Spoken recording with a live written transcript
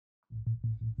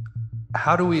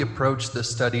How do we approach the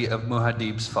study of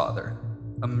Muad'Dib's father?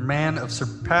 A man of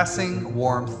surpassing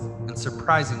warmth and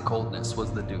surprising coldness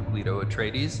was the Duke Leto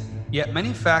Atreides, yet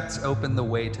many facts open the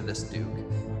way to this Duke.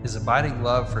 His abiding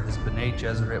love for his Bene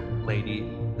Gesserit lady,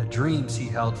 the dreams he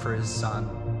held for his son,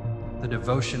 the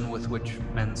devotion with which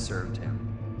men served him.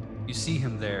 You see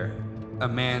him there, a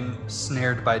man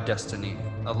snared by destiny,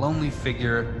 a lonely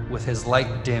figure with his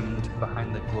light dimmed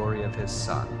behind the glory of his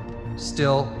son.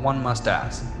 Still, one must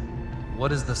ask,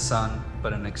 what is the son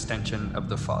but an extension of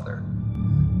the father?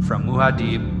 From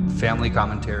Muad'Dib, Family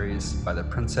Commentaries by the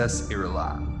Princess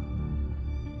Irulan.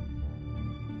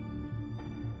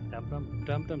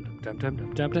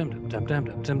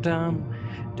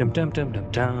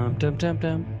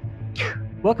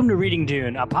 Welcome to Reading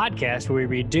Dune, a podcast where we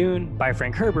read Dune by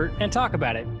Frank Herbert and talk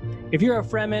about it. If you're a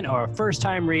Fremen or a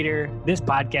first-time reader, this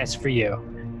podcast is for you.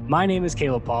 My name is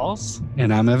Caleb Pauls.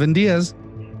 And I'm Evan Diaz.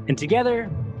 And together,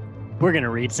 we're going to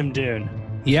read some Dune.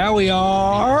 Yeah, we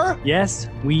are. Yes,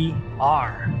 we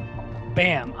are.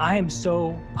 Bam. I am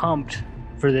so pumped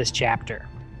for this chapter.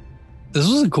 This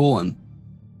was a cool one.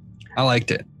 I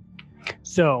liked it.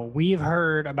 So we've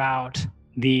heard about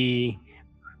the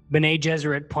Bene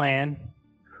Gesserit plan.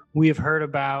 We have heard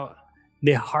about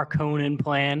the Harkonnen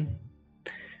plan.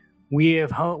 We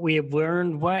have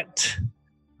learned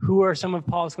who are some of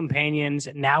Paul's companions.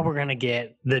 Now we're going to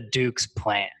get the Duke's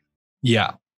plan.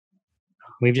 Yeah.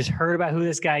 We've just heard about who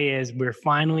this guy is. We're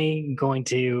finally going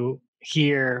to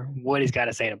hear what he's got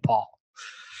to say to Paul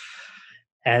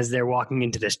as they're walking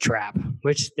into this trap,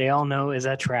 which they all know is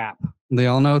a trap. They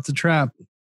all know it's a trap.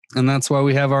 And that's why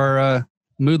we have our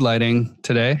mood lighting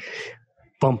today.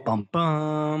 Bum, bum,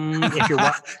 bum. If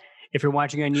you're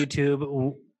watching on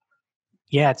YouTube,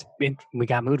 yeah, we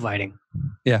got mood lighting.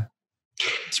 Yeah,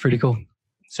 it's pretty cool.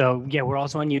 So, yeah, we're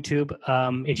also on YouTube.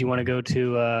 If you want to go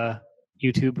to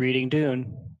YouTube Reading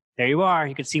Dune, there you are.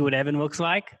 You can see what Evan looks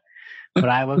like, what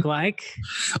I look like.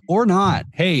 Or not.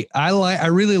 Hey, I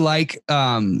really like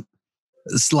some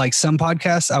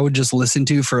podcasts I would just listen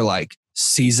to for like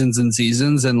seasons and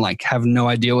seasons and like have no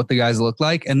idea what the guys look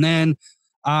like. And then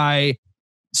I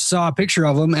saw a picture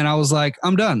of them and I was like,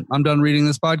 I'm done reading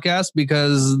this podcast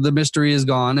because the mystery is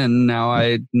gone. And now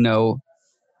I know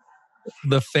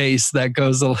the face that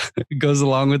goes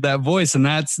along with that voice. And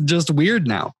that's just weird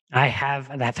now. I've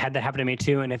had that happen to me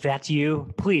too. And if that's you,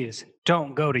 please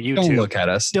don't go to YouTube. Don't look at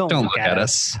us. Don't look at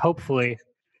us. Hopefully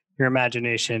your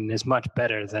imagination is much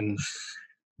better than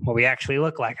what we actually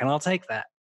look like. And I'll take that.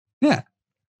 Yeah.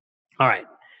 All right.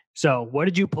 So what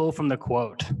did you pull from the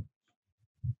quote?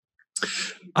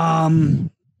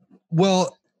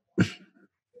 Well,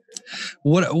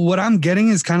 what I'm getting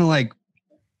is kind of like,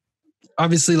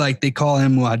 obviously, like they call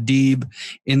him Muad'Dib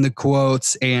in the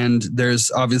quotes, and there's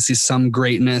obviously some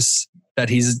greatness that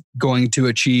he's going to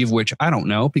achieve, which I don't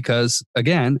know because,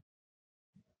 again,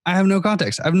 I have no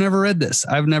context. I've never read this.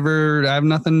 I have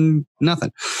nothing.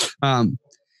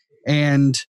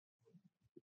 And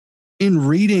in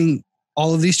reading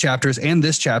all of these chapters and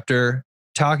this chapter,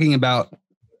 talking about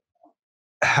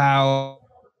how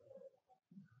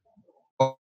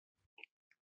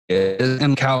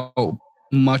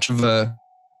much of a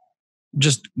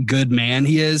just good man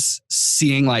he is,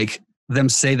 seeing like them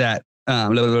say that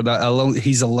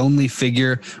he's a lonely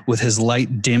figure with his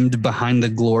light dimmed behind the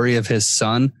glory of his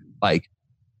son. Like,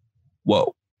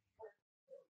 whoa.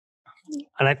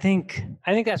 And I think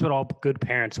that's what all good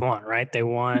parents want, right? They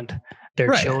want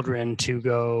their children to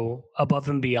go above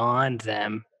and beyond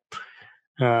them.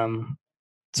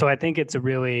 So I think it's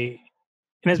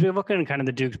and as we look at kind of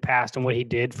the Duke's past and what he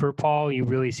did for Paul, you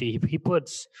really see he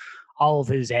puts all of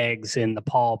his eggs in the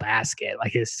Paul basket,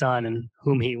 like his son and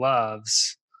whom he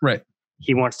loves. Right.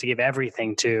 He wants to give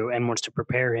everything to and wants to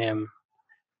prepare him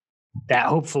that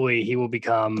hopefully he will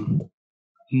become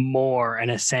more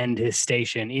and ascend his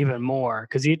station even more.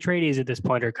 Because the Atreides at this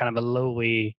point are kind of a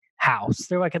lowly house.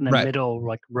 They're like in the middle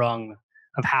like rung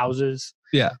of houses.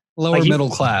 Yeah. Lower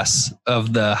middle class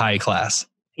of the high class.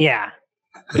 Yeah.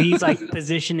 But he's like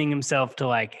positioning himself to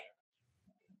like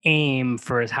aim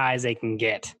for as high as they can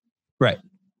get. Right.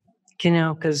 You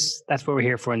know, because that's what we're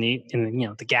here for in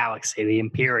the galaxy, the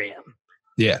Imperium.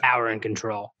 Yeah. Power and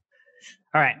control.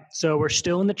 All right. So we're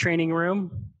still in the training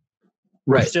room.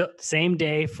 Right. We're still same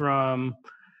day from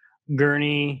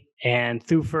Gurney and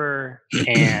Thufir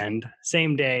and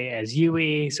same day as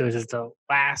Yui. So this is the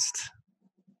last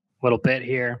little bit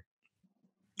here.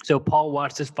 So Paul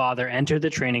watched his father enter the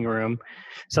training room.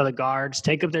 So the guards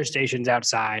take up their stations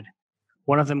outside.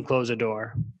 One of them closed a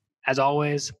door. As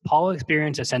always, Paul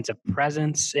experienced a sense of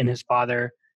presence in his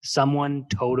father, someone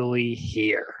totally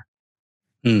here.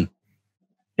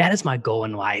 That is my goal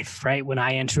in life, right? When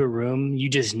I enter a room, you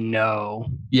just know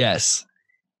Yes.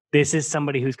 this is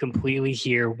somebody who's completely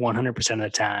here 100% of the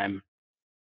time.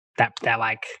 That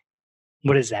like,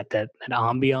 what is that? That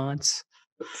ambiance?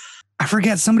 I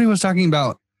forget. Somebody was talking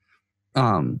about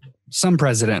some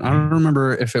president. I don't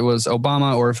remember if it was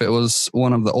Obama or if it was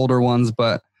one of the older ones,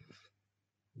 but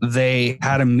they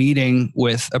had a meeting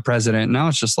with a president. Now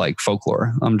it's just like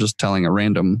folklore. I'm just telling a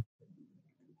random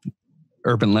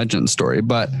urban legend story,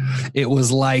 but it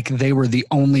was like they were the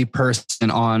only person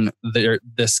on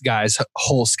this guy's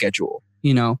whole schedule.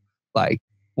 You know, like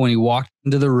when he walked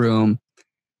into the room,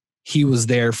 he was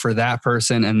there for that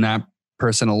person and that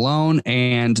person alone.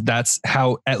 And that's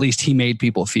how at least he made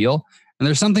people feel. And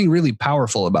there's something really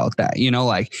powerful about that. You know,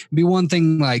 like it'd be one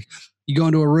thing like you go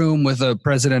into a room with a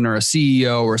president or a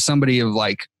CEO or somebody of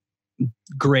like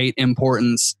great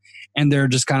importance, and they're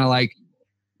just kind of like,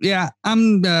 yeah,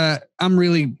 I'm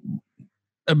really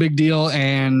a big deal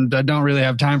and I don't really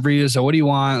have time for you. So what do you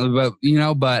want?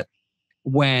 But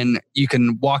when you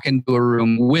can walk into a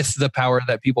room with the power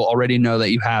that people already know that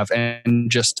you have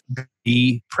and just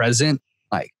be present,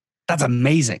 like that's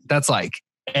amazing. That's like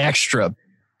extra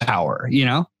power, you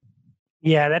know?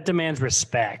 Yeah, that demands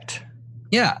respect.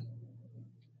 Yeah.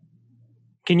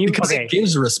 Can you? Because Okay. it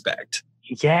gives respect.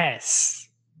 Yes.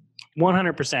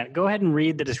 100%. Go ahead and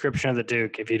read the description of the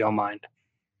Duke if you don't mind.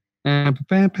 If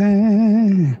I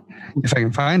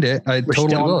can find it, I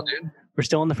totally will, dude. We're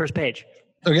still on the first page.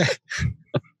 Okay.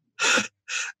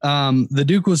 The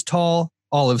Duke was tall,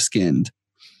 olive-skinned.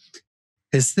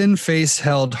 His thin face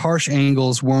held harsh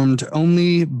angles warmed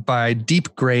only by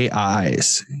deep gray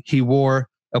eyes. He wore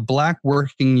a black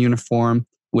working uniform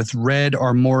with red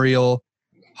armorial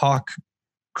hawk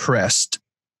crest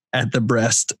at the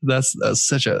breast. That's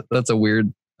a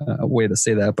weird way to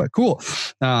say that, but cool.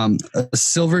 A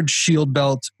silvered shield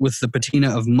belt with the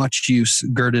patina of much use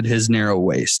girded his narrow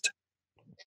waist.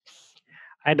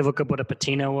 I had to look up what a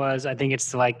patina was. I think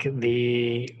it's like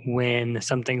when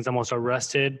something's almost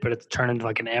rusted, but it's turned into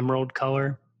like an emerald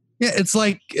color. Yeah, it's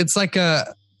like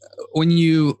when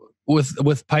you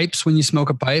with pipes, when you smoke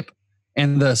a pipe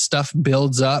and the stuff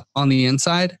builds up on the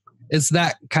inside, it's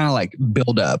that kind of like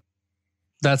build up.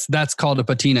 That's called a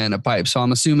patina in a pipe. So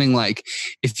I'm assuming like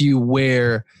if you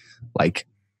wear like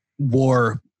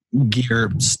war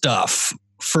gear stuff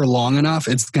for long enough,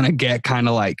 it's gonna get kind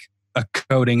of like a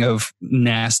coating of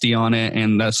nasty on it,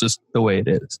 and that's just the way it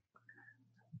is.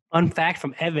 Fun fact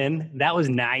from Evan, that was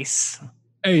nice.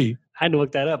 Hey. I had to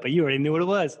look that up, but you already knew what it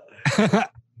was.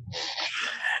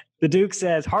 The Duke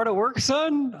says, hard at work,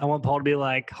 son? I want Paul to be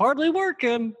like, hardly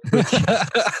working.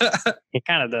 He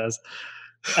kind of does.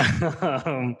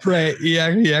 Right.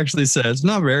 Yeah, he actually says,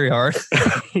 not very hard.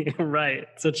 Right.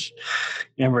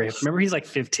 Remember he's like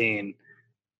 15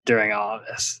 during all of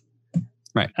this.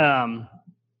 Right.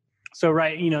 So,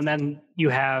 right, and then you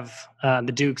have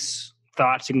the Duke's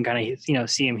thoughts. You can kind of,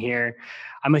 see him here.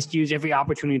 I must use every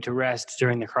opportunity to rest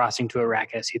during the crossing to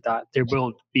Arrakis. He thought there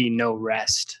will be no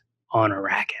rest on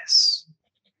Arrakis.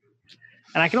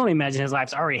 And I can only imagine his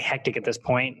life's already hectic at this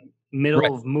point,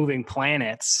 middle of moving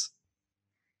planets.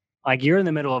 Like you're in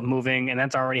the middle of moving and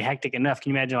that's already hectic enough. Can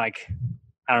you imagine like,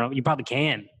 I don't know, you probably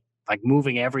can, like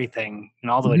moving everything and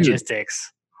all the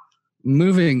logistics.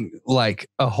 Moving like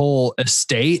a whole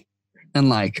estate and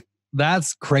like,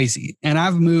 that's crazy. And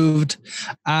I've moved,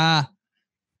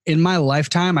 in my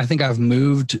lifetime, I think I've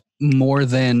moved more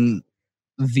than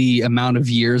the amount of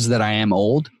years that I am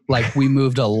old. Like we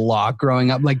moved a lot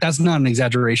growing up. Like that's not an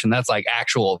exaggeration. That's like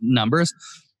actual numbers.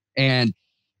 And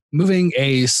moving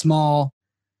a small,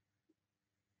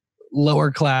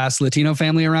 lower class Latino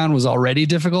family around was already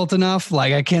difficult enough.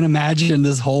 Like I can't imagine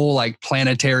this whole like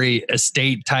planetary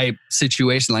estate type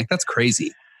situation. Like that's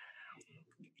crazy.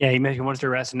 Yeah, he wants to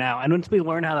rest now. And once we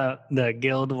learn how the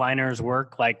guild liners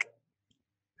work, like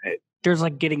there's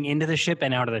like getting into the ship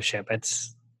and out of the ship.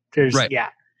 Yeah.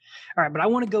 All right, but I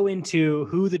want to go into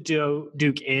who the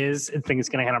Duke is. I think it's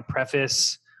going to kind of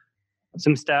preface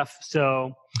some stuff.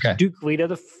 So Duke Leto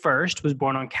the First was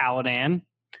born on Caladan.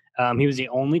 He was the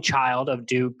only child of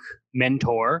Duke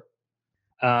Mentor.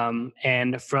 And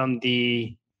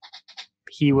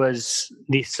he was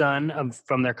the son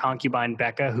from their concubine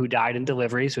Becca, who died in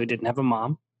delivery, so he didn't have a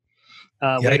mom.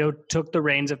 Leto took the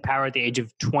reins of power at the age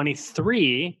of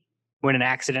 23 when an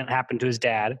accident happened to his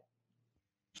dad.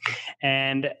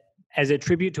 And as a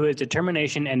tribute to his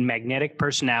determination and magnetic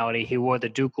personality, he wore the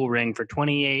ducal ring for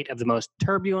 28 of the most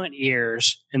turbulent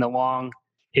years in the long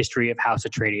history of House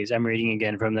Atreides. I'm reading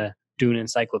again from the Dune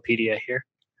Encyclopedia here.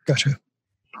 Gotcha.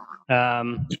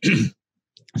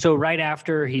 So right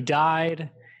after he died,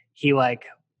 he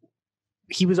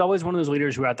he was always one of those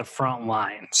leaders who were at the front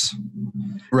lines.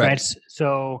 Right.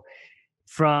 So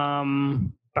for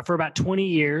about 20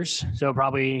 years, so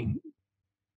probably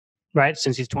right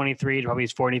since he's 23, probably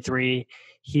he's 43,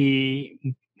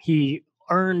 he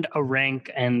earned a rank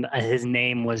and his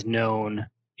name was known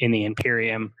in the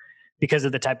Imperium because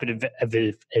of the type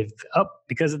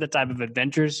of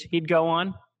adventures he'd go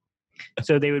on.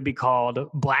 So they would be called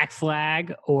Black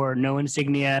Flag or no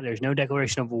insignia. There's no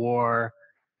declaration of war.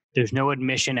 There's no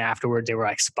admission afterwards. They were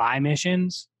like spy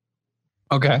missions.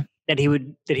 Okay. That he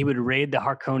would raid the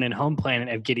Harkonnen home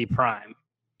planet of Giedi Prime.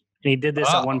 And he did this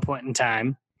at one point in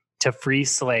time to free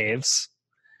slaves.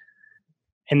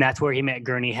 And that's where he met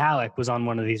Gurney Halleck, was on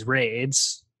one of these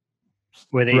raids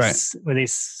where they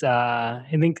I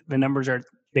think the numbers are,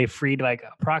 they freed like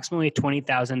approximately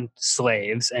 20,000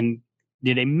 slaves and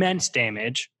did immense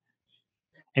damage.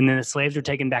 And then the slaves were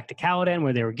taken back to Caladan,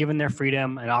 where they were given their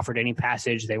freedom and offered any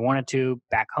passage they wanted to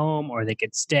back home, or they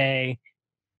could stay.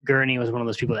 Gurney was one of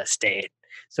those people that stayed.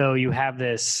 So you have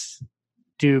this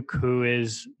Duke who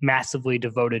is massively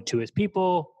devoted to his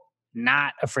people,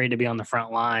 not afraid to be on the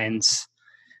front lines,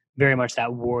 very much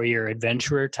that warrior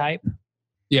adventurer type.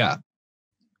 Yeah.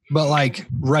 But like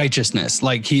righteousness,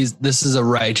 like this is a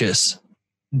righteous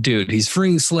dude. He's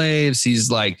freeing slaves.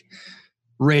 He's like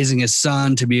raising his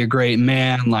son to be a great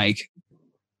man. Like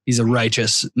he's a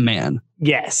righteous man.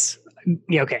 Yes.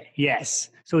 Yeah, okay. Yes.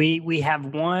 So we have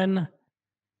one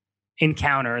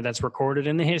encounter that's recorded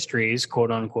in the histories,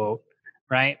 quote unquote,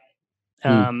 right?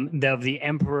 Of the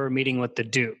emperor meeting with the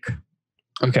Duke.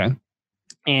 Okay.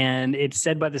 And it's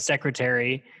said by the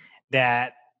secretary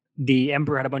that the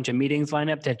emperor had a bunch of meetings lined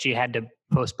up that she had to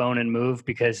postpone and move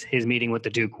because his meeting with the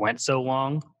Duke went so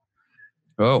long.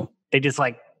 Oh. They just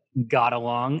like got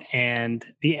along. And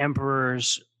the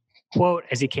emperor's quote,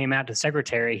 as he came out to the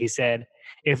secretary, he said,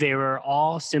 if they were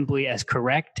all simply as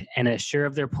correct and as sure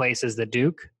of their place as the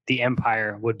Duke, the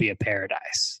empire would be a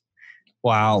paradise.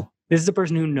 Wow. This is a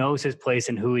person who knows his place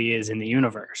and who he is in the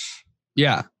universe.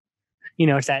 Yeah. You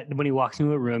know, it's that when he walks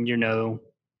into a room, you know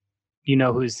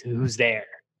who's there.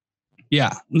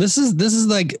 Yeah. This is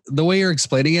like the way you're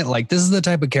explaining it. Like this is the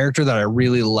type of character that I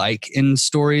really like in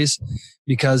stories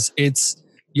because it's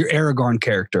your Aragorn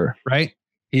character, right?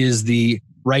 He is the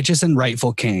righteous and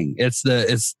rightful king. It's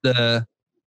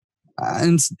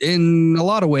in a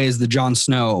lot of ways the Jon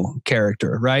Snow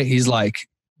character, right? He's like,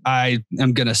 I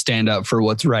am going to stand up for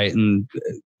what's right and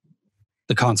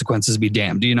the consequences be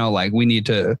damned. You know, like we need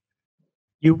to.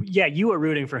 You were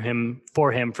rooting for him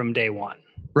from day one.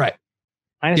 Right.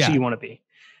 I see you want to be.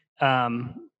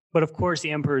 But of course, the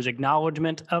emperor's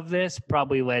acknowledgement of this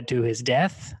probably led to his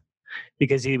death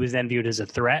because he was then viewed as a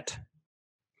threat.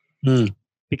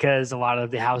 Because a lot of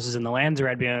the houses in the lands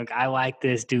are being like, I like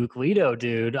this Duke Leto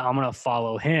dude. I'm going to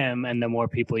follow him. And the more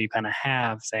people you kind of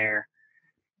have there,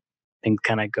 things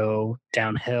kind of go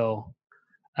downhill.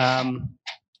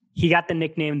 He got the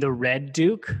nickname the Red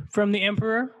Duke from the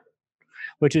emperor,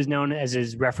 which is known as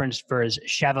his reference for his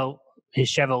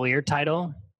chevalier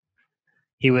title.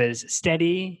 He was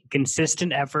steady,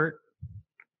 consistent effort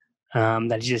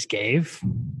that he just gave.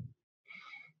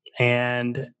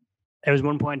 And there was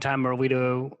one point in time where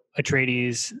Leto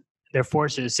Atreides, their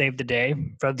forces saved the day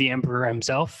from the emperor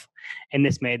himself. And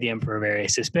this made the emperor very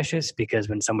suspicious because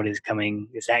when somebody's getting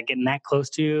that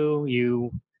close to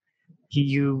you,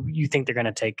 you think they're going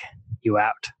to take you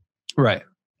out. Right.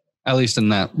 At least in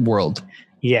that world.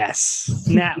 Yes.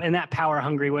 And that power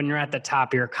hungry, when you're at the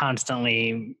top, you're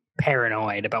constantly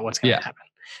paranoid about what's going to happen.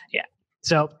 Yeah.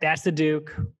 So that's the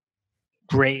Duke.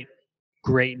 Great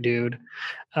dude.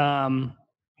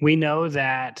 We know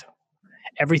that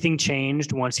everything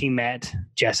changed once he met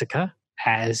Jessica.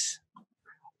 As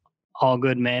all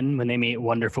good men, when they meet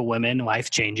wonderful women,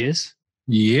 life changes.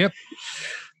 Yep.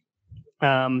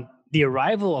 The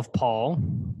arrival of Paul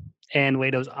and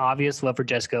Leto's obvious love for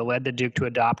Jessica led the Duke to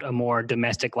adopt a more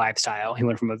domestic lifestyle. He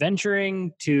went from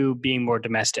adventuring to being more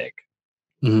domestic.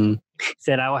 Mm-hmm. He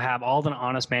said, I will have all that an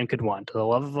honest man could want: the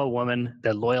love of a woman,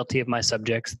 the loyalty of my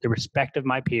subjects, the respect of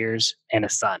my peers, and a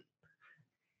son.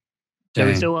 So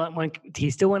he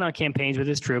still went on campaigns with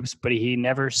his troops, but he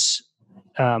never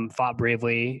fought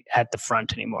bravely at the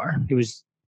front anymore.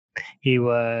 He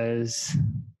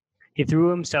threw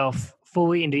himself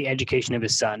fully into the education of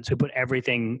his son. So he put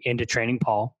everything into training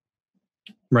Paul.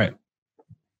 Right.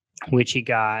 Which he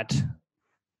got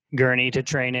Gurney to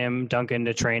train him, Duncan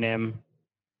to train him.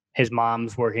 His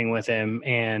mom's working with him,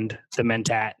 and the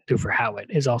Mentat, Thufir Hawat,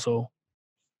 is also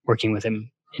working with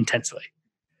him intensely.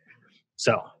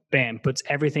 So, bam, puts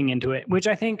everything into it, which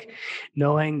I think,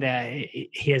 knowing that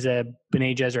he has a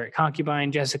Bene Gesserit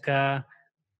concubine, Jessica,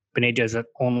 Bene Gesserit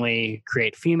only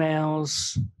create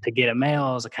females. To get a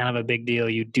male is a kind of a big deal.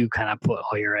 You do kind of put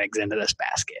all your eggs into this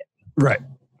basket. Right.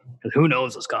 Because who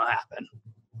knows what's going to happen.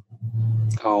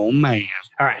 Oh, man.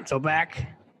 All right, so back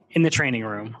in the training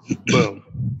room. Boom.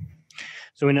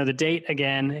 So we know the date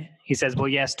again. He says, well,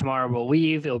 yes, tomorrow we'll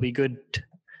leave. It'll be good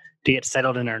to get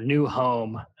settled in our new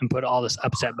home and put all this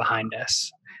upset behind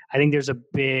us. I think there's a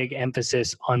big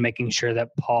emphasis on making sure that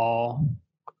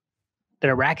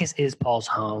Arrakis is Paul's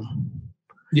home.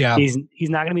 Yeah. He's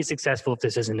not going to be successful if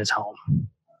this isn't his home.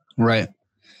 Right.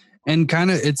 And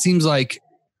kind of, it seems like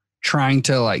trying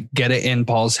to like get it in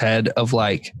Paul's head of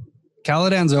like,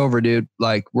 Caladan's over, dude.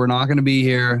 Like, we're not going to be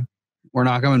here. We're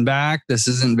not coming back. This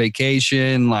isn't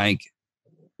vacation. Like,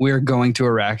 we're going to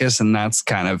Arrakis, and that's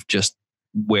kind of just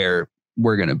where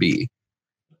we're going to be.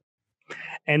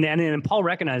 And then Paul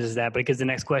recognizes that, because the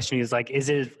next question is like, is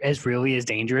it as really as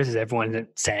dangerous as everyone's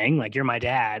saying? Like, you're my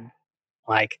dad.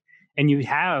 Like, and you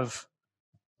have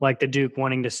like the Duke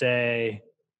wanting to say,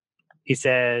 he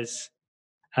says,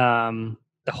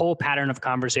 the whole pattern of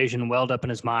conversation welled up in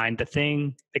his mind,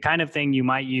 the kind of thing you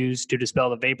might use to dispel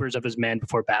the vapors of his men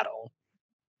before battle,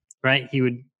 right? He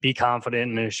would be confident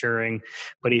and assuring,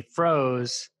 but he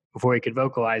froze before he could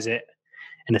vocalize it.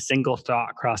 And a single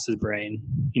thought crossed his brain,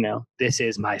 this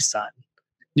is my son.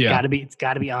 Yeah. It's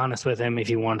gotta be honest with him if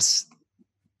he wants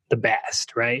the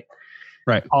best, right?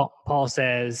 Right. Paul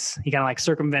says, he kind of like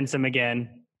circumvents him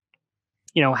again.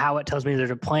 How it tells me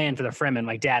there's a plan for the Fremen.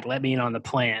 Like, Dad, let me in on the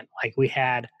plan. Like, we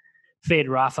had Fade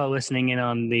Rafa listening in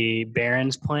on the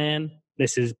Baron's plan.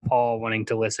 This is Paul wanting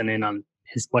to listen in on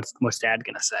what's Dad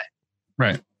gonna say.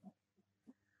 Right.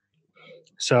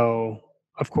 So,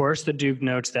 of course, the Duke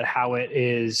notes that Howat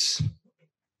is,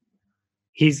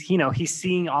 he's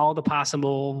seeing all the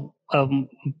possible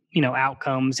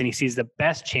outcomes, and he sees the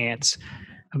best chance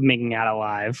of making out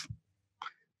alive,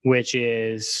 which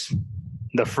is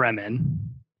the Fremen.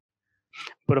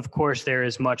 But of course, there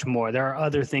is much more. There are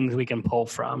other things we can pull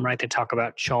from, right? They talk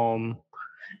about Chom. And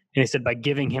he said, by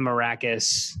giving him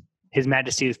Arrakis, His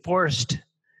Majesty has forced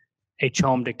a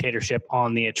Chom dictatorship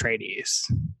on the Atreides.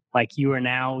 Like, you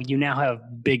now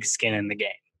have big skin in the game.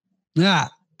 Yeah.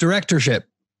 Directorship.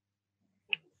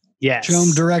 Yes.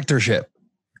 Chom directorship.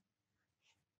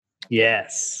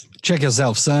 Yes. Check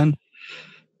yourself, son.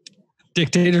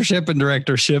 Dictatorship and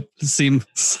directorship seem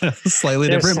slightly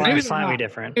different. Maybe slightly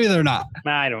different. Maybe they're not.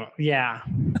 I don't. Yeah.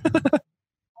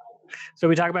 So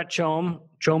we talk about Chom.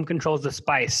 Chom controls the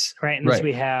spice, right? And this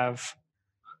we have.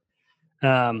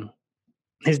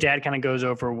 His dad kind of goes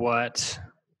over where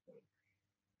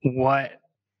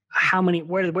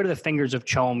do the fingers of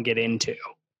Chom get into?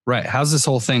 Right. How's this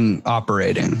whole thing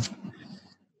operating?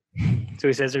 So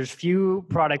he says there's few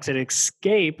products that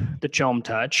escape the Chom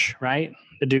touch, right?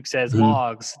 The Duke says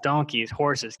logs, donkeys,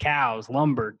 horses, cows,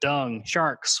 lumber, dung,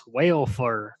 sharks, whale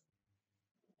fur.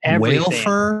 Everything. Whale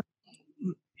fur?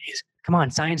 Come on,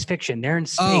 science fiction. They're in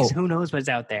space. Who knows what's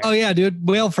out there? Oh, yeah, dude.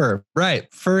 Whale fur.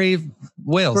 Right. Furry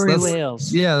whales.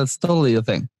 Whales. Yeah, that's totally a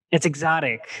thing. It's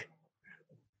exotic.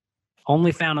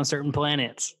 Only found on certain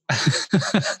planets.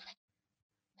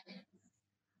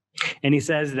 And he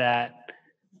says that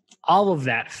all of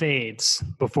that fades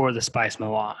before the spice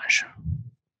melange.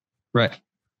 Right.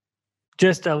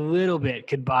 Just a little bit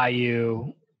could buy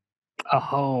you a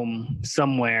home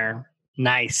somewhere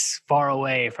nice, far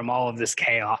away from all of this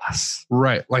chaos.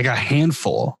 Right. Like a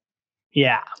handful.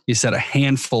 Yeah. You said a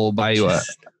handful buy you a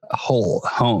whole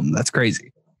home. That's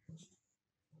crazy.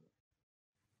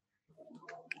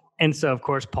 And so, of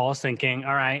course, Paul's thinking,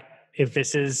 all right, if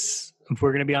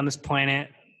we're going to be on this planet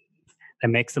that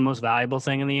makes the most valuable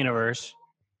thing in the universe,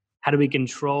 how do we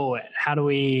control it? How do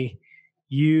we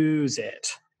use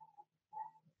it?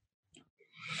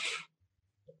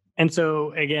 And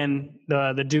so, again,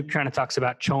 the Duke kind of talks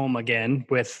about Chom again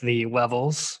with the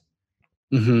levels,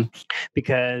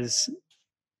 because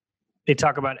they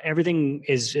talk about everything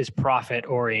is profit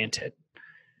oriented.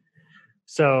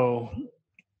 So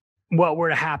what were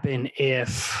to happen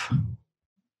if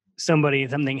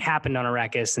something happened on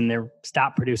Arrakis and they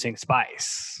stopped producing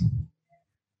spice?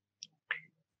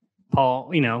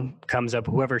 Paul, comes up,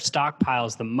 whoever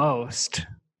stockpiles the most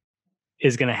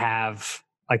is going to have,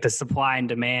 like, the supply and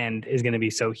demand is going to be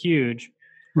so huge.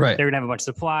 Right. They're going to have a bunch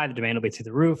of supply. The demand will be through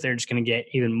the roof. They're just going to get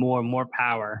even more and more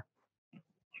power.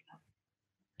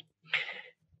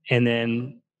 And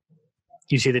then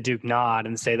you see the Duke nod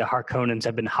and say the Harkonnens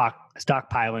have been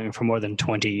stockpiling for more than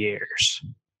 20 years.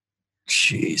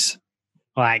 Jeez.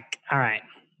 Like, all right,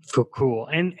 cool.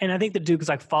 And I think the Duke is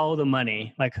like, follow the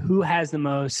money. Like, who has the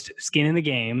most skin in the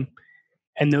game?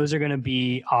 And those are going to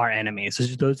be our enemies.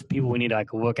 Those people we need to,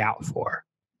 like, look out for.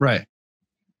 Right.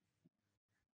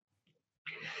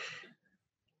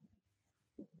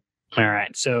 All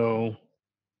right. So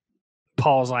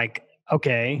Paul's like,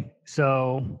 okay,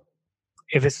 so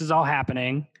if this is all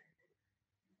happening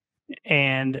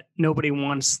and nobody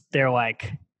wants their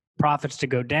like profits to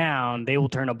go down, they will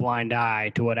turn a blind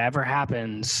eye to whatever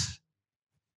happens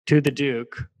to the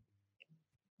Duke.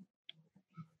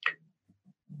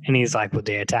 And he's like, would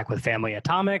they attack with family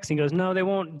atomics? And he goes, no, they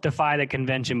won't defy the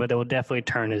convention, but they will definitely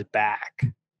turn his back.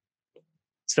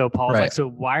 So Paul's like, so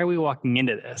why are we walking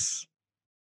into this?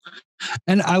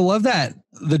 And I love that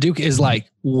the Duke is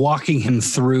like walking him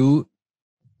through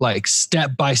like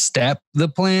step by step the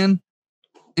plan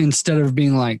instead of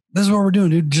being like, this is what we're doing,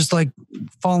 dude. Just like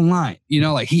fall in line. You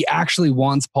know, like he actually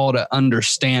wants Paul to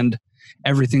understand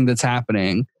everything that's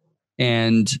happening.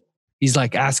 And he's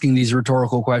like asking these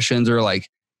rhetorical questions or like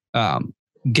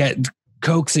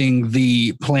coaxing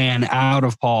the plan out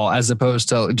of Paul as opposed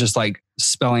to just like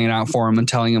spelling it out for him and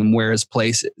telling him where his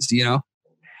place is, you know?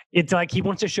 It's like he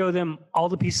wants to show them all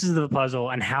the pieces of the puzzle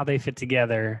and how they fit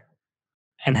together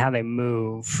and how they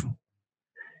move.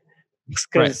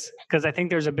 Because I think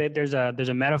there's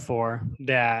a metaphor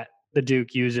that the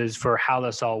Duke uses for how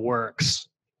this all works.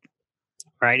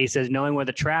 Right? He says knowing where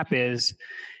the trap is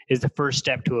the first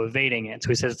step to evading it. So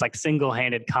he says it's like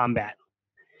single-handed combat.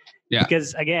 Yeah.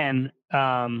 Because again,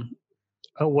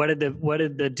 what did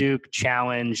the Duke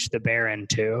challenge the Baron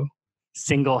to?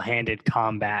 Single-handed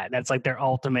combat. That's like their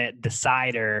ultimate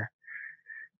decider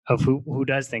of who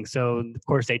does things. So of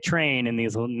course they train in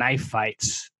these little knife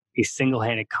fights, these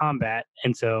single-handed combat,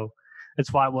 and so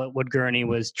that's why what Gurney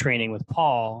was training with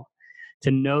Paul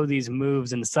to know these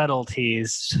moves and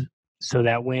subtleties, so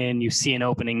that when you see an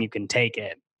opening, you can take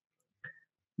it.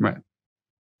 Right.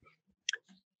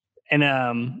 And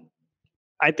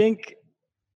I think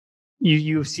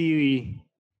you see,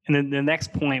 and then the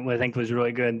next point I think was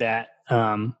really good that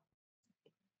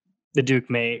the Duke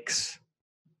makes,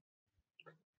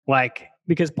 like,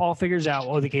 because Paul figures out,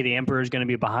 well, okay, the Emperor is going to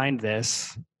be behind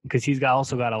this because he's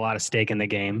also got a lot of stake in the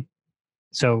game.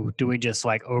 So do we just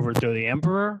like overthrow the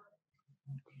Emperor?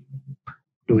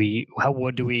 Do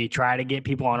we try to get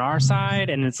people on our side?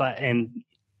 And it's like, and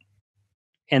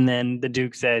then the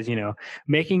Duke says,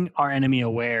 making our enemy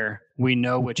aware, we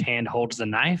know which hand holds the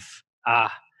knife.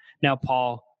 Now,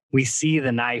 Paul, we see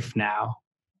the knife now.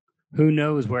 Who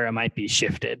knows where it might be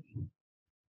shifted?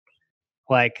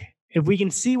 Like, if we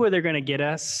can see where they're going to get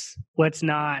us, let's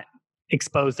not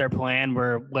expose their plan.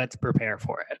 Let's prepare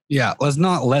for it. Yeah, let's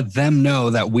not let them know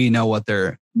that we know what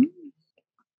they're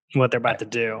about to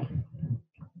do.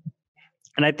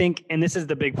 And I think, and this is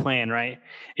the big plan, right?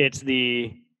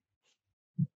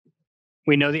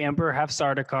 We know the Emperor has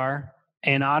Sardaukar,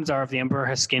 and odds are if the Emperor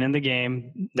has skin in the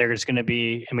game, they're just going to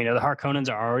be, the Harkonnens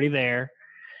are already there,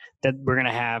 that we're going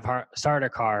to have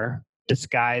Sardaukar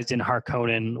disguised in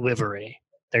Harkonnen livery.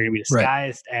 They're going to be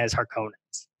disguised as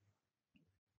Harkonnens.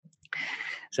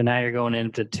 So now you're going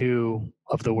into two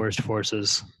of the worst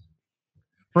forces.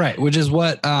 Right, which is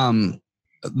what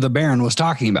the Baron was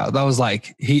talking about. That was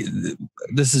like,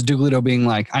 this is Duke Leto being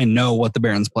like, I know what the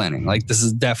Baron's planning. Like, this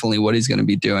is definitely what he's going to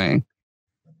be doing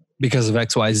because of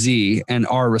XYZ. And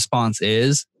our response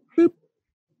is, boop.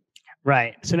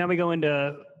 Right. So now we go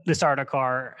into the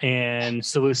Sardaukar and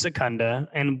Seleucus Secunda,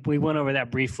 and we went over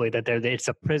that briefly, that it's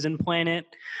a prison planet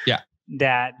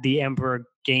that the Emperor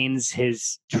gains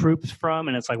his troops from,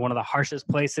 and it's like one of the harshest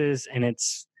places, and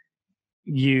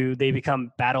they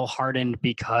become battle hardened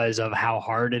because of how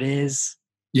hard it is.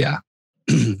 Yeah.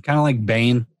 Kind of like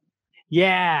Bane.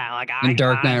 Yeah, like in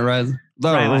Dark Knight Rises.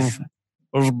 That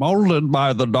was molded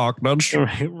by the darkness.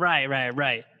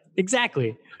 Right.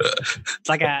 Exactly. It's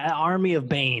like an army of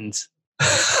Banes.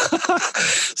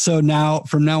 So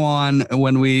from now on,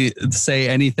 when we say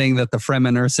anything that the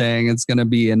Fremen are saying, it's going to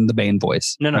be in the Bane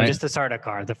voice. No, right? Just the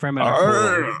Sardaukar. The Fremen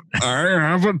are cool. I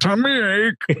have a tummy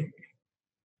ache.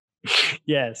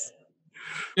 Yes.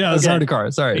 Yeah, the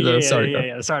Sardaukar. Sorry. Yeah,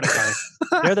 the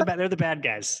Sardaukar. They're the bad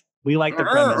guys. We like the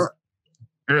Fremen.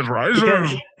 It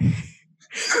rises.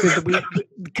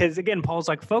 Because again, Paul's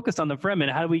like focused on the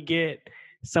Fremen. How do we get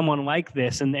someone like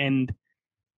this and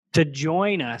to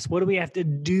join us? What do we have to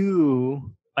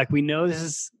do? Like, we know this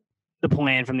is the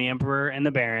plan from the Emperor and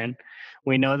the Baron.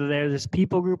 We know that there's this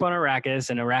people group on Arrakis,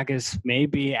 and Arrakis may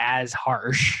be as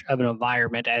harsh of an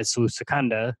environment as Seleucus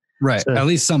Secunda. Right. So, at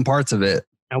least some parts of it.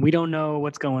 And we don't know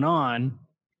what's going on.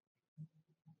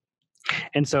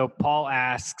 And so Paul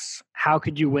asks, how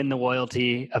could you win the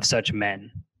loyalty of such men?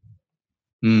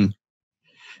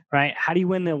 Right? How do you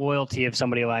win the loyalty of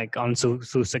somebody like on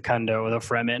Seleucus Secunda or the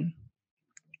Fremen?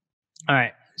 All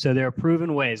right. So there are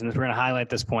proven ways, and we're going to highlight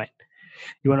this point.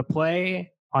 You want to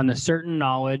play on the certain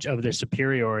knowledge of their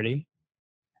superiority,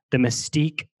 the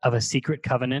mystique of a secret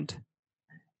covenant,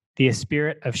 the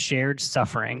spirit of shared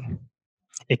suffering.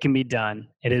 It can be done.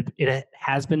 It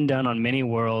has been done on many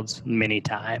worlds many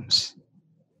times.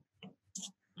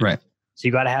 Right. So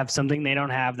you got to have something they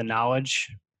don't have, the knowledge,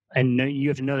 and you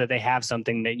have to know that they have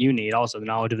something that you need, also the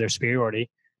knowledge of their superiority.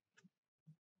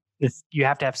 You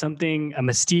have to have something, a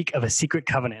mystique of a secret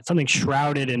covenant, something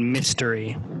shrouded in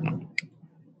mystery,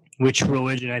 which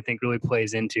religion I think really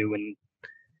plays into when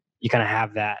you kind of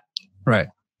have that Right.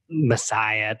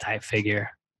 Messiah type figure.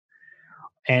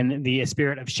 And the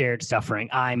spirit of shared suffering.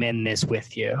 I'm in this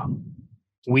with you.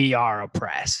 We are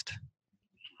oppressed.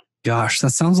 Gosh, that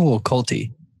sounds a little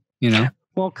culty, you know?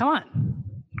 Well, come on.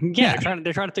 Yeah.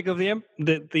 They're trying to think of the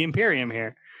Imperium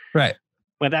here. Right.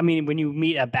 But I mean, when you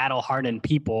meet a battle-hardened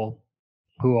people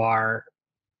who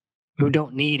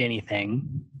don't need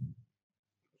anything,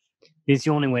 it's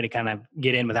the only way to kind of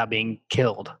get in without being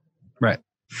killed. Right.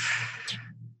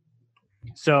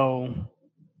 So,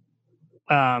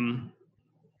 so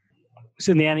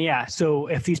in the end, yeah. So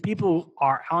if these people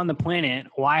are on the planet,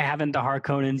 why haven't the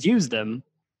Harkonnens used them?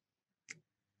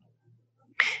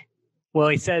 Well,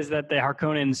 he says that the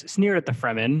Harkonnens sneered at the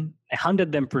Fremen, they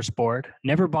hunted them for sport,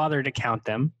 never bothered to count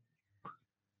them.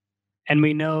 And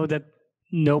we know that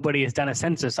nobody has done a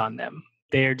census on them.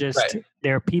 They're just,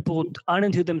 they're people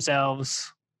unto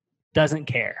themselves, doesn't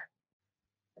care.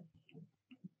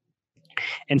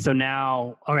 And so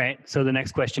now, all right, so the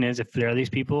next question is, if there are these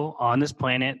people on this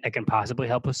planet that can possibly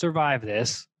help us survive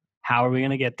this, how are we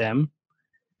going to get them?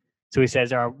 So he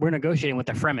says, we're negotiating with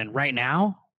the Fremen right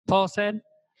now, Paul said.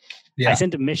 Yeah. I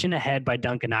sent a mission ahead by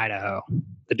Duncan, Idaho,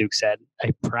 the Duke said,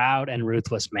 a proud and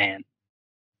ruthless man.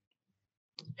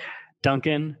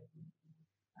 Duncan,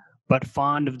 but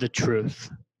fond of the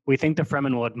truth. We think the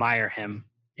Fremen will admire him.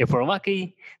 If we're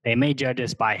lucky, they may judge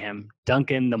us by him.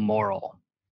 Duncan the moral.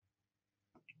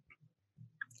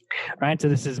 Right, so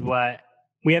this is what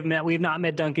we have met. We've not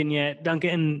met Duncan yet.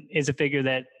 Duncan is a figure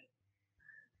that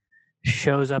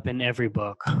shows up in every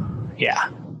book.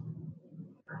 Yeah.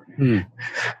 He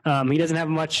doesn't have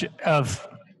much of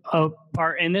a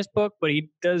part in this book, but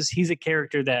he's a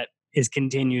character that is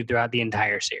continued throughout the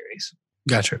entire series.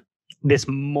 Gotcha. This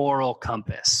moral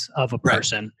compass of a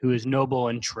person who is noble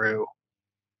and true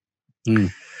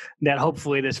that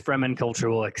hopefully this Fremen culture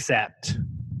will accept.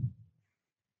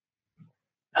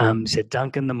 Said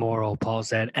Duncan the moral, Paul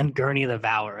said, and Gurney the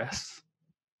valorous.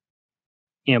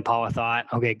 You know, Paula thought,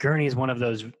 okay, Gurney is one of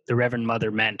those the Reverend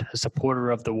Mother meant, a supporter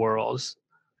of the worlds,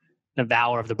 the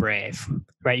valor of the brave,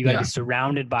 right? You got to be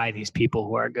surrounded by these people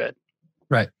who are good.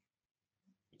 Right.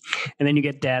 And then you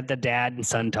get the dad and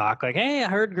son talk like, hey, I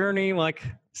heard Gurney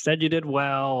said you did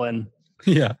well. And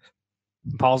yeah,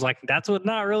 Paul's like, that's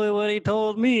not really what he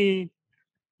told me.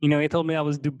 You know, he told me I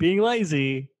was being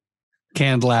lazy.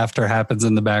 Canned laughter happens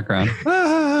in the background. But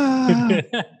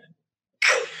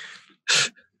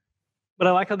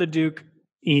I like how the Duke,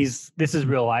 this is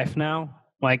real life now.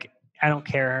 Like, I don't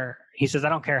care. He says, I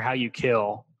don't care how you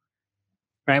kill.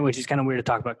 Right? Which is kind of weird to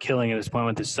talk about killing at this point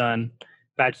with his son.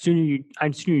 But I'd sooner you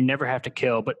never have to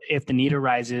kill. But if the need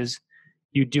arises,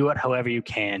 you do it however you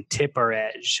can, tip or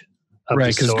edge.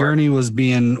 Right, because Gurney was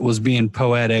being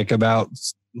poetic about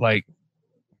like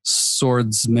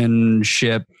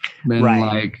swordsmanship and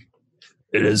like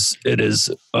it is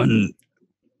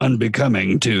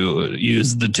unbecoming to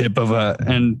use the tip of a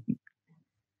and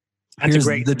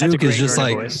the Duke is just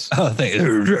like voice.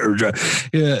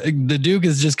 The Duke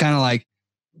is just kind of like,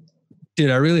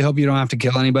 dude, I really hope you don't have to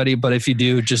kill anybody, but if you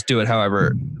do, just do it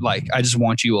however, like I just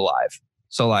want you alive.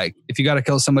 So like if you got to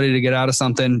kill somebody to get out of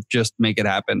something, just make it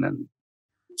happen and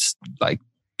just like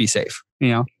be safe, you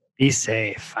know? Be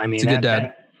safe. I mean, it's a good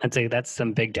dad. That's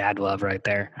some big dad love right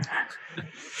there.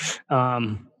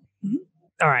 All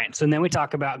right. So then we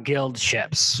talk about guild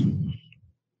ships.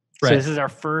 Right. So this is our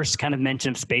first kind of mention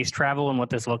of space travel and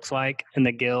what this looks like in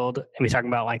the guild. And we talk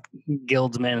about like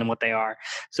guildsmen and what they are.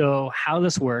 So how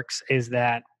this works is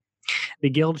that the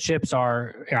guild ships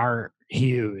are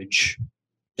huge.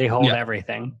 They hold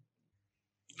everything.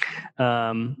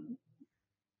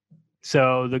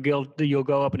 So the guild, you'll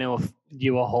go up and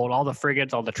you will hold all the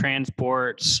frigates, all the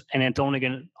transports, and it's only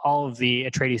going to, all of the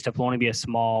Atreides stuff will only be a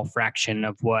small fraction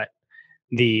of what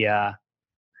the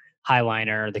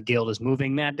Highliner, the guild is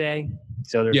moving that day.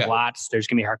 So there's lots, there's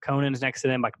going to be Harkonnens next to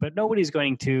them, but nobody's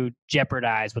going to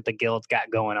jeopardize what the guild's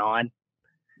got going on.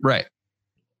 Right.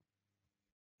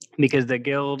 Because the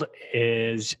guild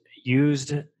is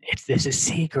used, this is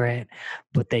secret,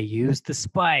 but they use the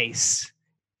spice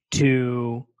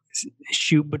to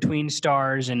shoot between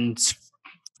stars and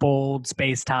fold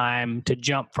space-time to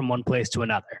jump from one place to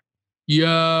another.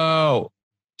 Yo,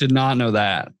 did not know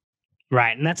that.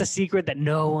 Right, and that's a secret that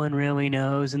no one really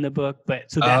knows in the book,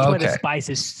 but so that's why the spice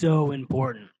is so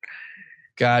important.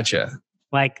 Gotcha.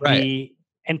 Like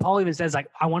and Paul even says, like,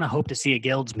 I want to hope to see a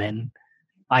guildsman.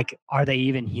 Like, are they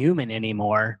even human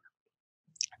anymore?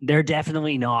 They're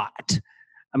definitely not.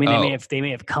 I mean, they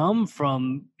may have come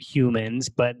from humans,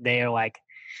 but they're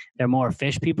more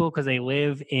fish people because they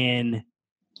live in.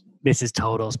 This is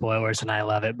total spoilers, and I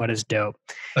love it, but it's dope.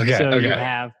 Okay. So you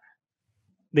have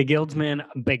the guildsmen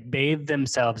bathe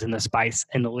themselves in the spice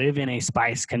and live in a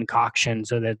spice concoction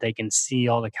so that they can see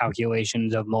all the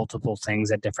calculations of multiple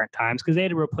things at different times, because they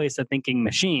had to replace the thinking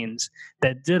machines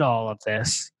that did all of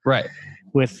this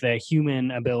with the human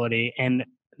ability, and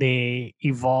they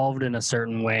evolved in a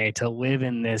certain way to live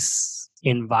in this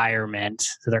environment.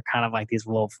 So they're kind of like these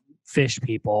little fish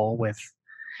people with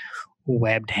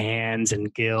webbed hands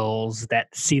and gills that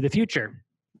see the future.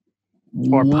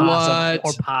 Or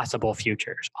possible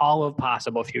futures. All of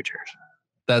possible futures.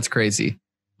 That's crazy.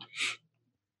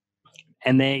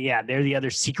 And they're the other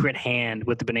secret hand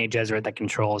with the Bene Gesserit that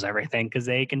controls everything, because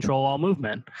they control all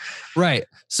movement. Right.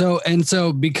 So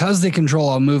because they control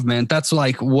all movement, that's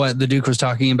like what the Duke was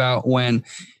talking about when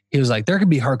he was like, there could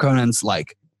be Harkonnens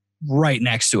like right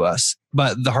next to us.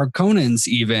 But the Harkonnens,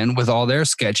 even with all their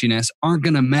sketchiness, aren't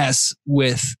going to mess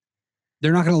with.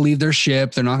 They're not going to leave their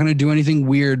ship. They're not going to do anything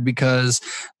weird because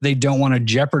they don't want to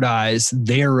jeopardize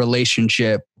their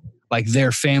relationship, like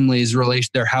their family's relation,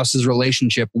 their house's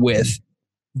relationship with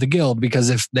the guild.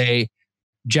 Because if they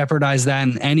jeopardize that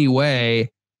in any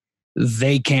way,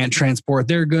 they can't transport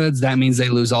their goods. That means they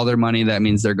lose all their money. That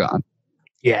means they're gone.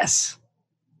 Yes.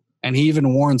 And he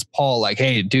even warns Paul, like,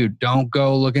 hey, dude, don't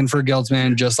go looking for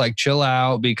guildsmen. Just like chill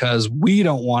out, because we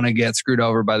don't want to get screwed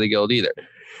over by the guild either.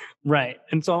 Right.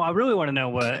 And so I really want to know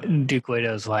what Duke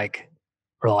Leto's like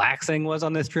relaxing was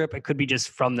on this trip. It could be just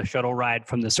from the shuttle ride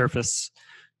from the surface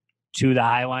to the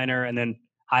Highliner, and then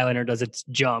Highliner does its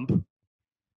jump.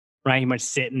 Right. He might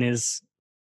sit in his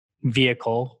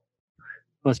vehicle,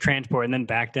 was transport, and then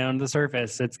back down to the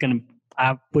surface.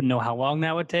 I wouldn't know how long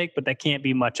that would take, but that can't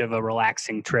be much of a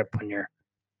relaxing trip when you're.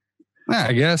 Yeah,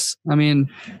 I guess. I mean,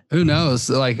 who knows?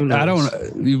 Like, I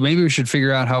don't. Maybe we should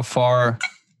figure out how far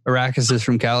Arrakis is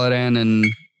from Caladan and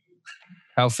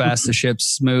how fast the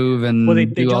ships move and they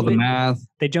do all the math.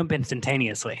 They jump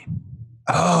instantaneously.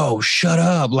 Oh, shut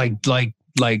up! Like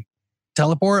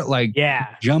teleport,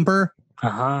 jumper.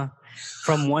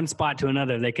 From one spot to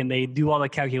another, they do all the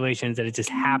calculations that it just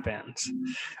happens.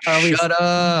 Or at least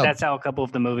up. That's how a couple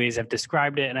of the movies have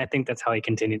described it, and I think that's how he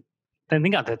continued. I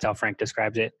think that's how Frank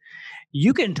describes it.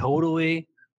 You can totally,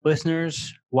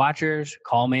 listeners, watchers,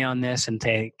 call me on this and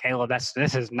say, Caleb,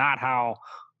 this is not how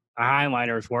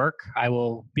Highliners work. I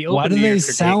will be open. Why do they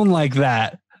sound like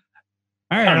that?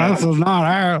 Hey, this is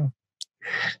not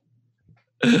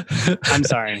how. I'm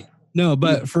sorry. No,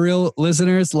 but for real,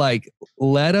 listeners, like,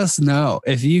 let us know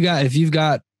if you've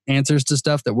got answers to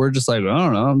stuff that we're just like, I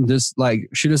don't know, just like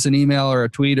shoot us an email or a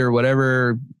tweet or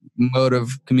whatever mode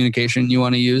of communication you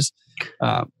want to use.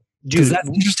 Dude, that's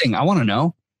interesting. I want to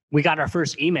know. We got our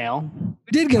first email.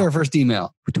 We did get our first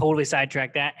email. We totally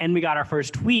sidetracked that. And we got our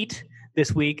first tweet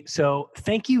this week. So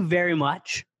thank you very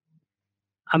much.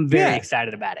 I'm very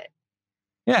excited about it.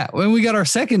 Yeah. Well, we got our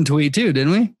second tweet too,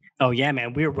 didn't we? Oh, yeah,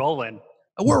 man. We're rolling.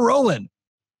 We're rolling.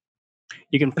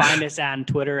 You can find us on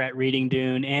Twitter at Reading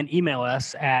Dune and email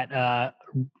us at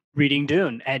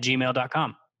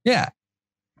readingdune@gmail.com. Yeah.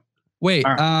 Wait,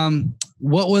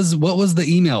 what was the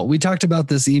email? We talked about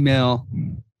this email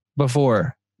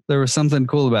before. There was something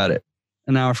cool about it,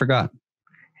 and now I forgot.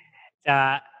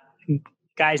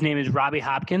 Guy's name is Robbie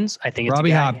Hopkins. I think it's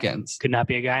Robbie Hopkins. Could not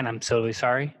be a guy, and I'm totally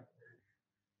sorry.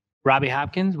 Robbie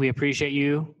Hopkins, we appreciate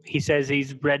you. He says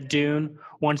he's read Dune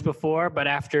once before, but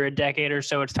after a decade or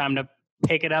so, it's time to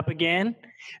pick it up again.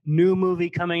 New movie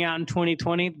coming out in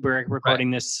 2020. We're recording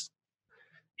this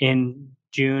in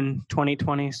June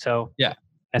 2020. So yeah,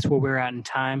 that's where we're at in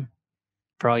time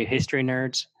for all you history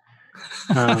nerds.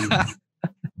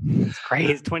 It's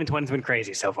crazy. 2020's been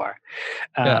crazy so far.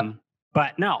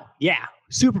 But no,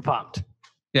 super pumped.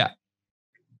 Yeah.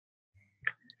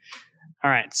 All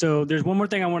right. So there's one more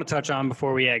thing I want to touch on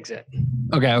before we exit.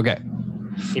 Okay.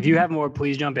 If you have more,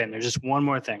 please jump in. There's just one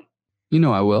more thing. You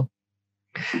know I will.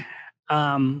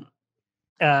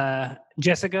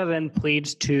 Jessica then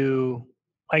pleads to,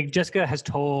 Jessica has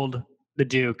told the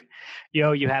Duke,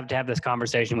 you have to have this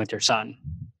conversation with your son.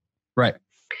 Right.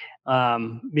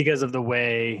 Because of the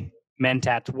way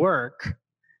mentats work,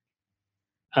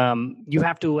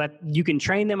 you can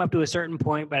train them up to a certain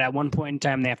point, but at one point in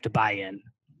time, they have to buy in.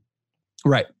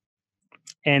 Right.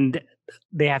 And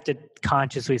they have to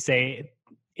consciously say,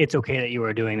 it's okay that you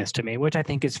are doing this to me, which I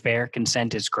think is fair.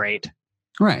 Consent is great.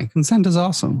 Right. Consent is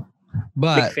awesome.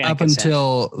 But up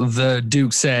until the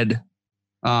Duke said,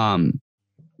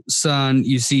 son,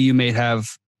 you see, you may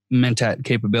have mentat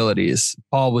capabilities.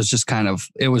 Paul was just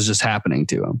it was just happening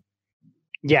to him.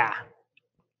 Yeah.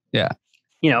 Yeah.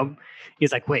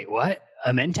 He's like, wait, what?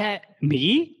 A mentat?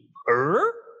 Me?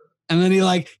 And then he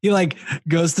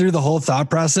goes through the whole thought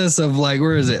process of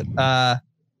where is it? A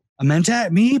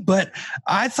mentat? Me? But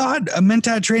I thought a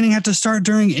mentat training had to start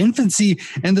during infancy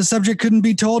and the subject couldn't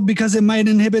be told because it might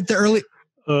inhibit the early...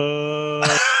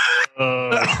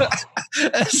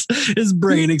 His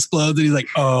brain explodes and he's like,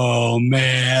 oh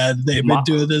man, they've been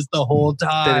doing this the whole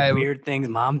time. The weird things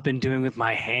Mom's been doing with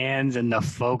my hands and the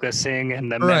focusing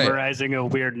and the memorizing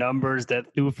of weird numbers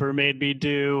that Thufir made me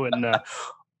do and the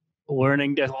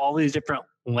learning all these different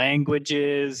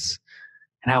languages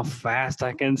and how fast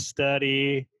I can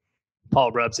study.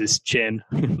 Paul rubs his chin.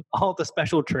 All the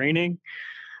special training.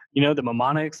 The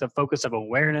mnemonics, the focus of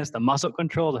awareness, the muscle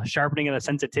control, the sharpening of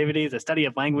the sensitivities, the study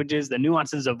of languages, the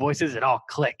nuances of voices, it all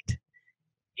clicked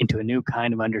into a new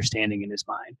kind of understanding in his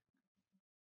mind.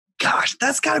 Gosh,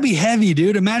 that's got to be heavy,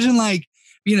 dude. Imagine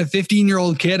being a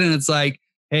 15-year-old kid and it's like,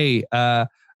 hey, I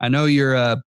know you're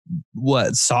a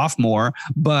sophomore,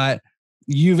 but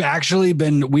we've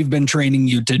been training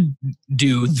you to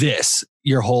do this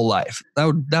your whole life.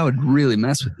 That would really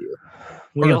mess with you.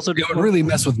 It would really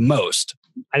mess with most.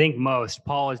 I think most.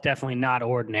 Paul is definitely not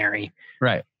ordinary.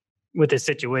 Right. With this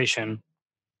situation.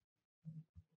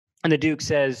 And the Duke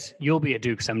says, you'll be a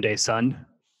Duke someday, son.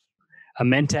 A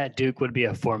mentat Duke would be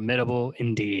a formidable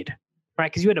indeed. Right?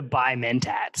 Because you had to buy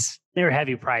mentats. They were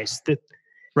heavy priced.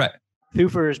 Right.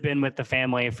 Thufir has been with the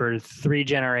family for 3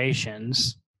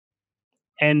 generations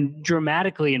and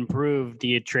dramatically improved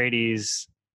the Atreides,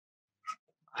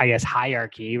 I guess,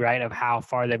 hierarchy, right, of how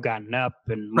far they've gotten up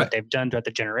and what they've done throughout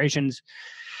the generations.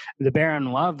 The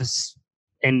Baron loves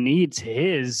and needs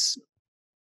his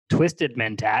twisted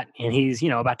mentat, and he's,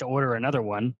 about to order another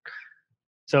one.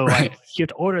 So you have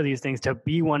to order these things to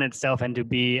be one itself, and to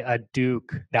be a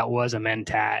Duke that was a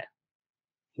mentat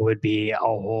would be a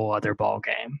whole other ball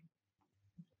game.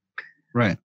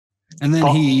 Right. And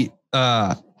then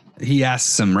he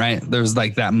asks him, right? There's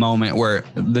that moment where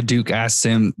the Duke asks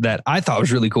him that I thought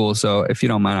was really cool. So if you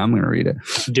don't mind, I'm going to read it.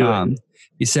 Do it.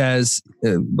 He says,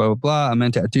 blah, blah, blah. A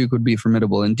mentat Duke would be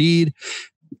formidable indeed.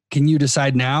 Can you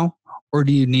decide now or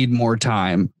do you need more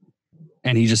time?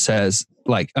 And he just says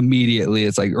immediately,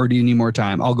 it's or do you need more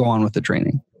time? I'll go on with the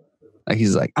training.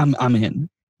 He's like, I'm in.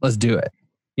 Let's do it.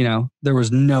 There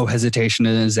was no hesitation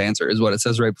in his answer is what it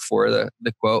says right before the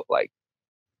quote.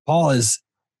 Paul is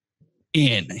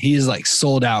in. He's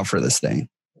sold out for this thing.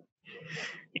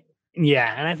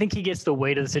 Yeah, and I think he gets the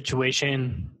weight of the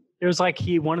situation. It was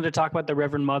he wanted to talk about the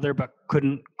Reverend Mother, but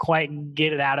couldn't quite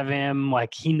get it out of him.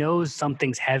 He knows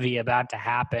something's heavy about to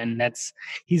happen.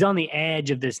 He's on the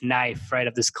edge of this knife, right,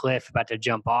 of this cliff about to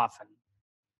jump off. And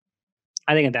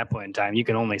I think at that point in time, you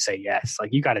can only say yes.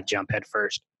 You got to jump head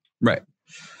first. Right.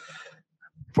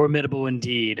 Formidable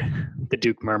indeed, the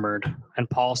Duke murmured, and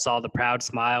Paul saw the proud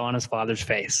smile on his father's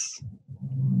face.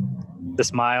 The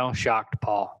smile shocked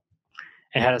Paul.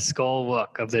 It had a skull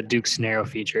look of the Duke's narrow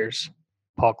features.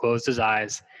 Paul closed his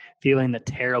eyes, feeling the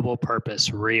terrible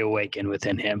purpose reawaken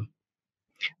within him.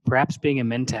 Perhaps being a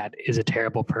mentat is a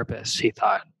terrible purpose, he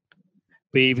thought.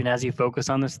 But even as he focused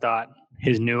on this thought,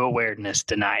 his new awareness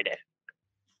denied it.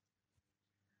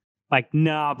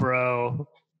 Nah, bro.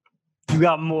 You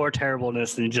got more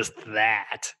terribleness than just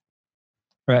that.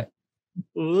 Right.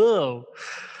 Oh,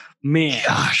 man.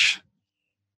 Gosh.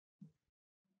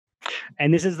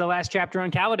 And this is the last chapter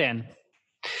on Caladan.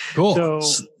 Cool.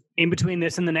 So in between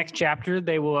this and the next chapter,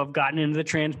 they will have gotten into the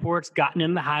transports, gotten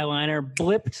in the Highliner,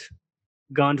 blipped,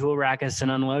 gone to Arrakis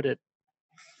and unloaded.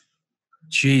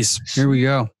 Jeez, here we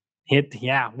go.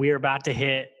 We are about to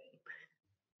hit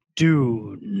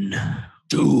Dune.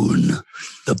 Dune,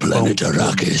 the planet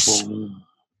Arrakis.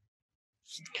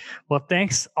 Well,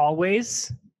 thanks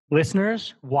always,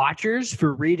 listeners, watchers,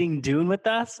 for reading Dune with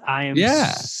us. I am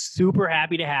super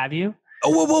happy to have you.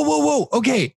 Oh, whoa.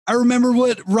 Okay, I remember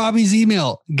what Robbie's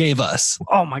email gave us.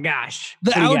 Oh my gosh.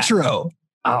 The outro.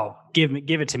 Oh, give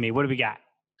it to me. What do we got?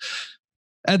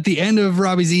 At the end of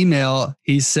Robbie's email,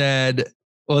 he said,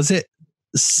 what was it?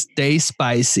 Stay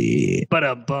spicy.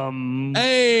 Ba-da-bum.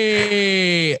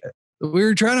 Hey, we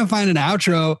were trying to find an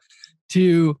outro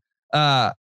to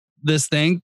this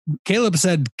thing, Caleb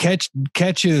said catch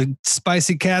you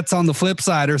spicy cats on the flip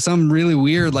side or something really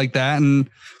weird like that. And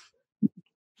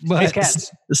but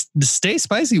stay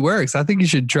spicy works. I think you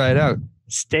should try it out.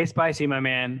 Stay spicy, my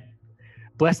man.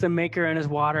 Bless the maker and his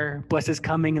water. Bless his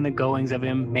coming and the goings of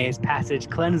him. May his passage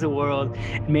cleanse the world.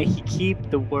 And may he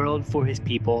keep the world for his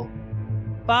people.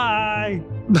 Bye.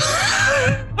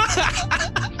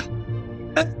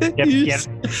 You have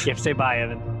to say bye,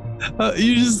 Evan.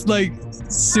 You just like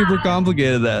super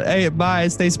complicated that. Hey, bye.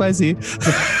 Stay spicy.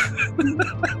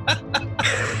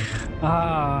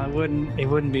 It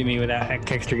wouldn't be me without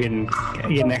extra getting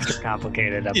extra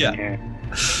complicated up in here.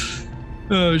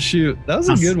 Oh shoot, that was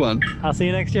a good one. I'll see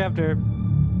you next chapter.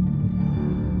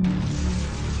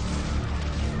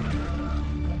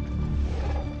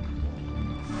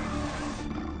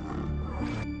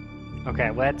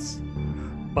 Okay, let's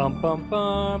bum.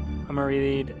 I'm gonna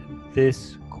read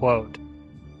this quote.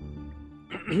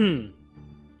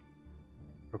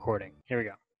 Recording. Here we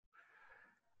go.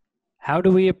 How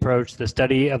do we approach the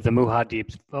study of the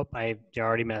Muad'Dibs? Oh, I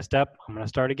already messed up. I'm gonna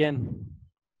start again.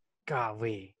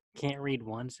 Golly, can't read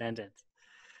one sentence.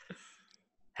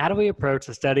 How do we approach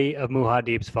the study of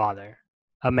Muad'Dib's father?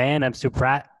 A man of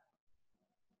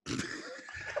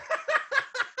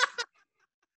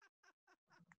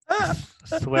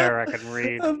swear I can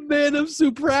read. A man of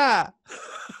Supra.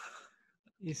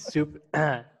 He's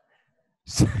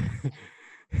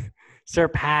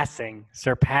surpassing.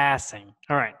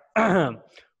 All right.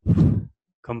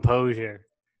 Composure.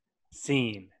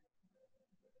 Scene.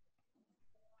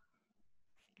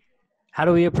 How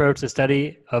do we approach the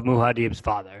study of Muad'Dib's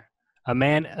father? A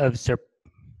man of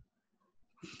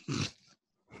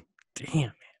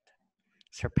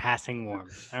surpassing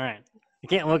warmth. All right. I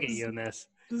can't look at you in this.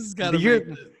 This has got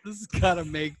to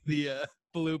make the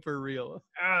blooper reel.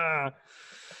 How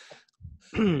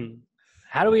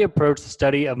do we approach the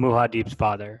study of Muad'Dib's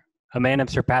father? A man of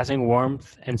surpassing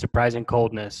warmth and surprising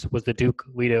coldness was the Duke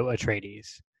Leto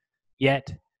Atreides.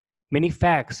 Yet, many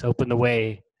facts open the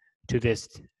way to this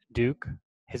Duke.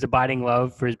 His abiding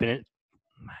love for his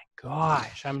my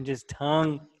gosh, I'm just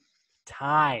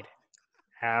tongue-tied.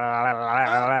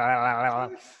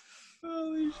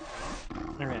 Holy shit.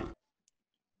 All right.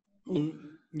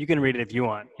 You can read it if you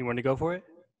want. You want to go for it?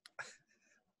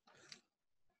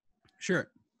 Sure.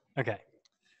 Okay.